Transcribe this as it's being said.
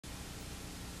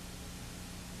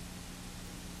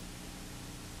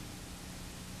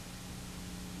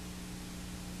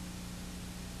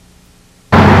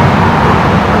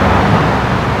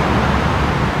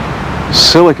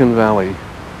Silicon Valley.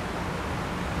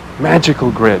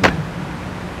 Magical grid.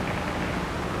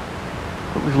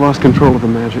 But we've lost control of the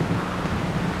magic.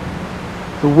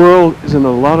 The world is in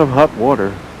a lot of hot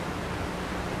water.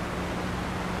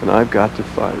 And I've got to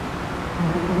fight.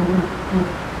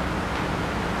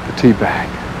 The tea bag.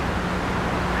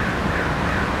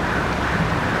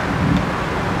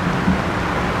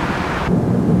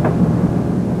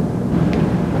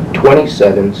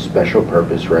 "27 special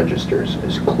purpose registers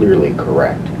is clearly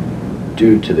correct,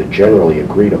 due to the generally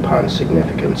agreed upon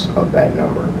significance of that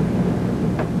number."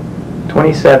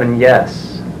 27,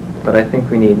 yes, but I think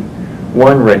we need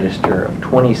one register of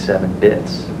 27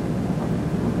 bits.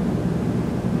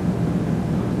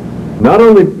 Not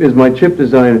only is my chip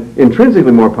design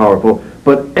intrinsically more powerful,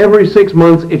 but every 6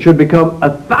 months it should become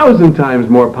 1,000 times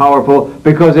more powerful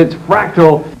because it's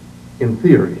fractal in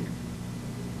theory.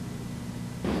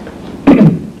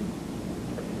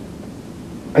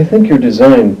 I think your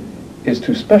design is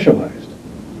too specialized.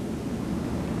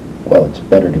 Well, it's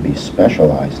better to be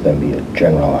specialized than be a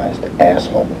generalized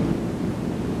asshole.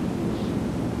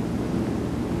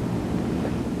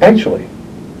 Actually,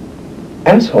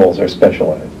 assholes are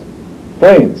specialized.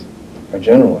 Brains are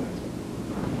generalized.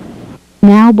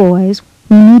 Now, boys,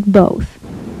 we need both.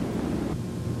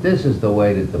 This is the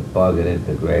way to debug an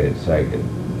integrated circuit.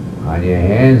 On your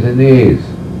hands and knees.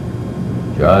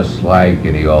 Just like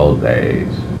in the old days.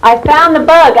 I found the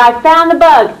bug! I found the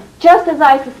bug! Just as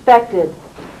I suspected.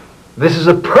 This is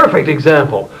a perfect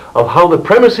example of how the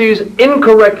premises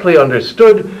incorrectly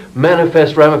understood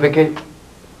manifest ramifications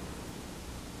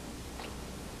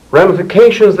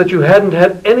that you hadn't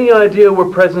had any idea were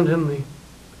present in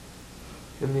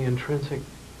the intrinsic.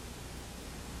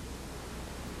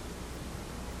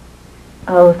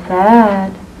 Oh,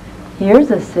 Thad,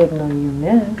 here's a signal you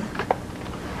missed.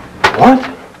 What?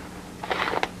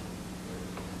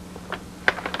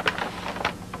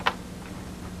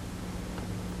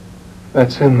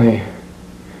 That's in the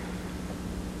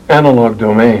analog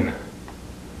domain.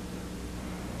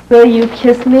 Will you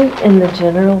kiss me in the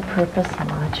general purpose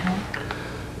module?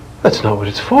 That's not what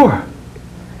it's for.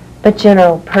 But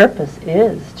general purpose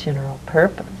is general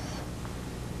purpose.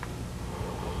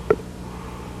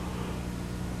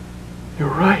 You're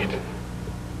right.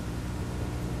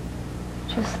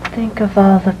 Just think of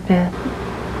all the bits.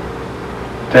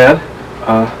 Dad,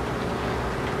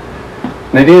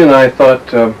 Nadine and I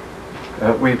thought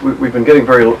we've been getting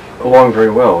along very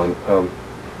well, and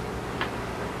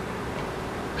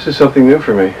this is something new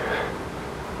for me.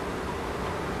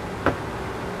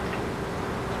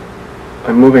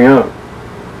 I'm moving out.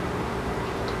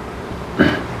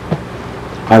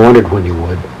 I wondered when you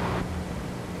would.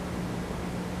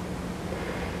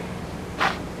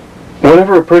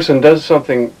 Whenever a person does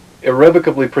something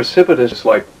irrevocably precipitous,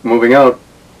 like moving out,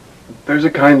 there's a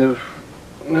kind of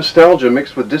nostalgia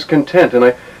mixed with discontent, and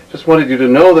I just wanted you to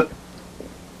know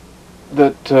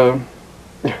that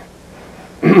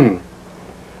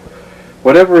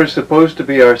whatever is supposed to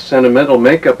be our sentimental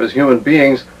makeup as human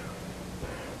beings,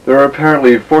 there are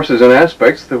apparently forces and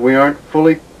aspects that we aren't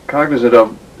fully cognizant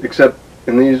of, except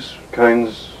in these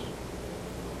kinds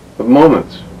of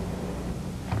moments.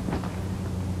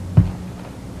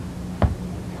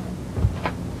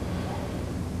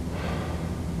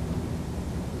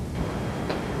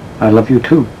 I love you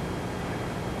too.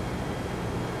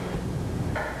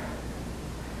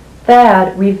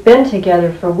 Thad, we've been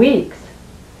together for weeks.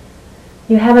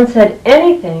 You haven't said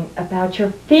anything about your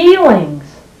feelings.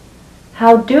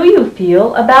 How do you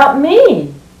feel about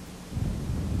me?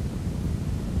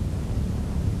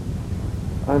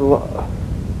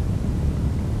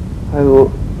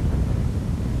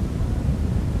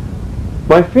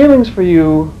 My feelings for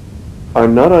you are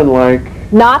not unlike...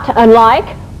 Not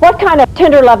unlike? What kind of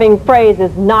tender-loving phrase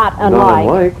is not unlike? Not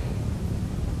unlike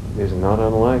is not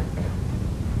unlike.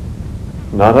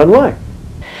 Not unlike.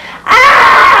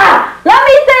 Ah! Let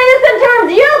me say this in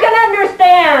terms you can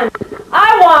understand.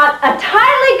 I want a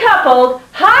tightly coupled,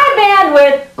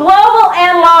 high-bandwidth, global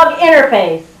analog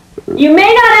interface. You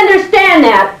may not understand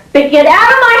that, but get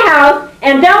out of my house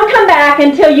and don't come back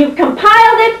until you've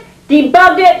compiled it,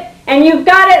 debugged it, and you've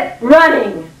got it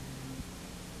running.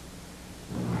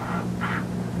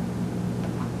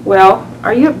 Well,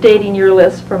 are you updating your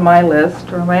list from my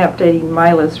list, or am I updating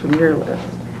my list from your list?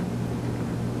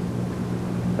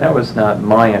 That was not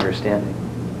my understanding.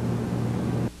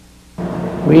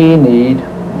 We need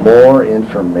more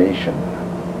information.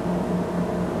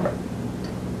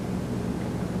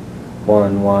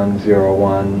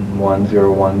 1101 1010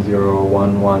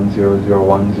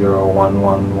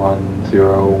 11001011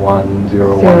 0 1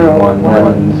 0 0 1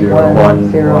 1 0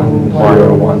 1 0 1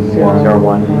 0 1 0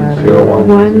 1 0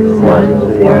 1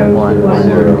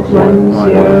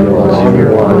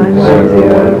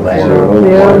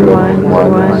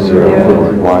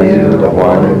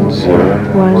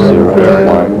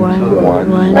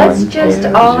 Let's just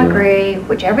all agree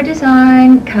whichever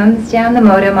design comes down the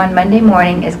modem on Monday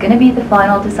morning is going to be the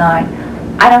final design.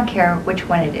 I don't care which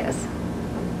one it is.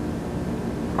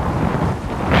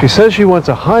 She says she wants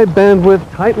a high bandwidth,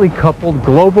 tightly coupled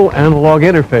global analog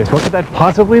interface. What could that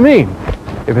possibly mean?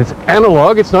 If it's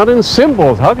analog, it's not in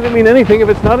symbols. How can it mean anything if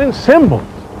it's not in symbols?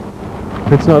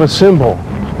 It's not a symbol.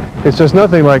 It's just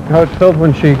nothing like how it felt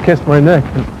when she kissed my neck.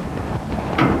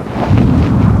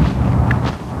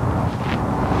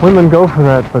 Women go for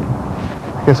that, but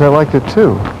I guess I liked it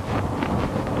too.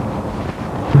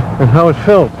 And how it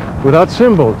felt, without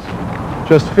symbols,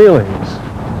 just feelings.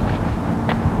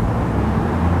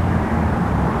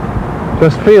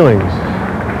 Just feelings.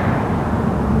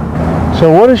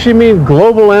 So what does she mean,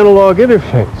 global analog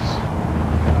interface?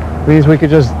 Means we could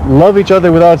just love each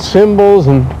other without symbols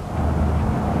and...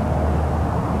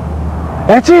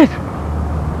 That's it!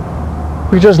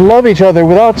 We just love each other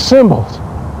without symbols.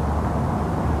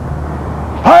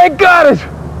 I got it!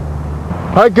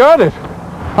 I got it!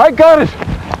 I got it!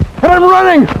 And I'm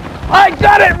running! I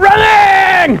got it!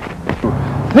 Running!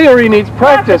 Theory needs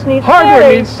practice.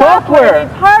 Hardware needs software.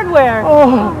 Needs hardware.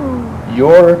 Oh.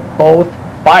 You're both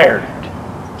fired.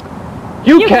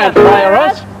 You can't fire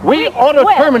us. We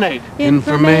auto-terminate.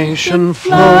 Information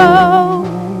flow.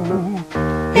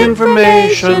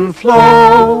 Information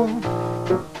flow.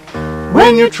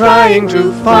 When you're trying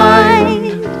to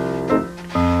find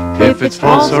if it's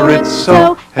false or it's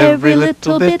so, every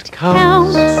little bit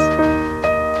counts.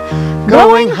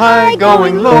 Going high,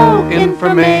 going low,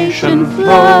 information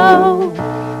flow.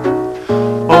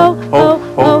 Oh, oh,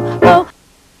 oh, oh.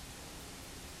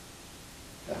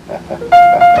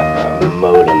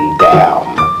 Modem down.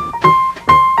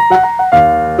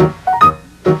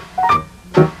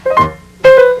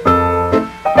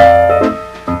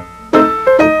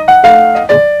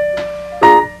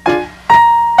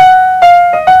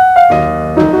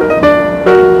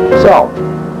 So,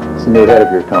 as the new head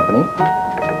of your company,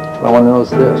 what I want to know is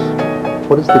this.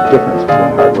 What is the difference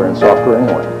between hardware and software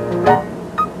anyway?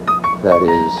 That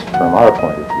is, from our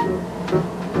point of view.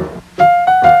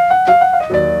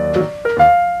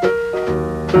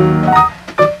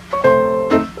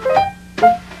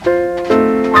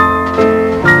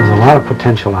 There's a lot of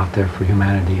potential out there for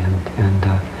humanity, and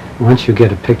once you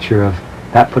get a picture of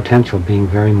that potential being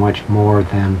very much more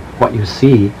than what you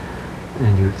see,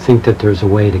 and you think that there's a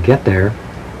way to get there,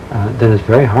 then it's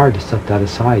very hard to set that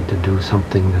aside to do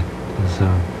something that is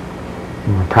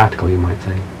more practical, you might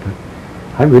say. But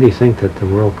I really think that the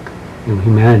world,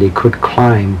 humanity could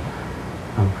climb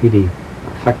a really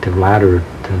effective ladder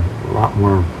to a lot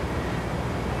more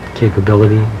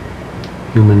capability,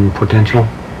 human potential,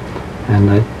 and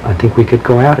I think we could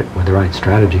go at it with the right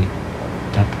strategy.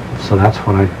 So that's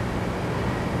what I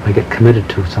get committed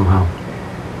to somehow.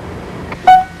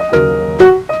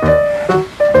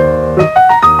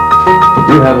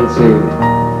 You haven't seen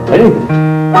anything.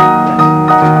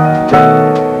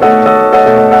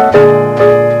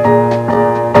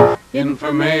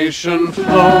 Information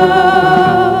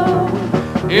flow.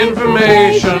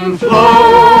 Information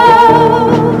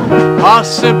flow.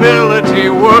 Possibility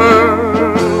world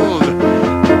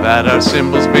that our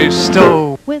symbols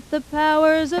bestow. With the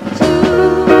powers of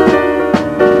two,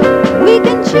 we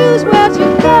can choose where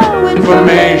to go.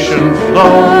 Information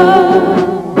flow.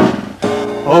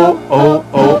 Oh, oh,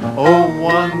 oh, oh,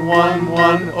 1, 1,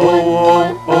 1, oh,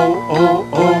 oh, oh, oh,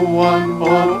 oh, 1,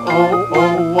 oh, oh,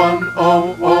 oh, 1,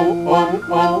 oh, oh, oh,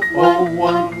 oh, oh,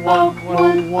 1, 1,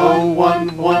 1, 1,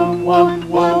 1, 1, 1,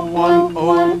 1, 1,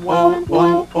 oh, oh,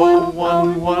 oh, oh,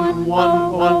 1, 1, 1, 1,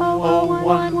 oh,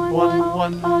 1, 1,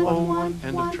 1, oh, 1.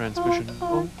 End of transmission.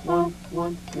 Oh, 1,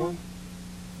 1, 1.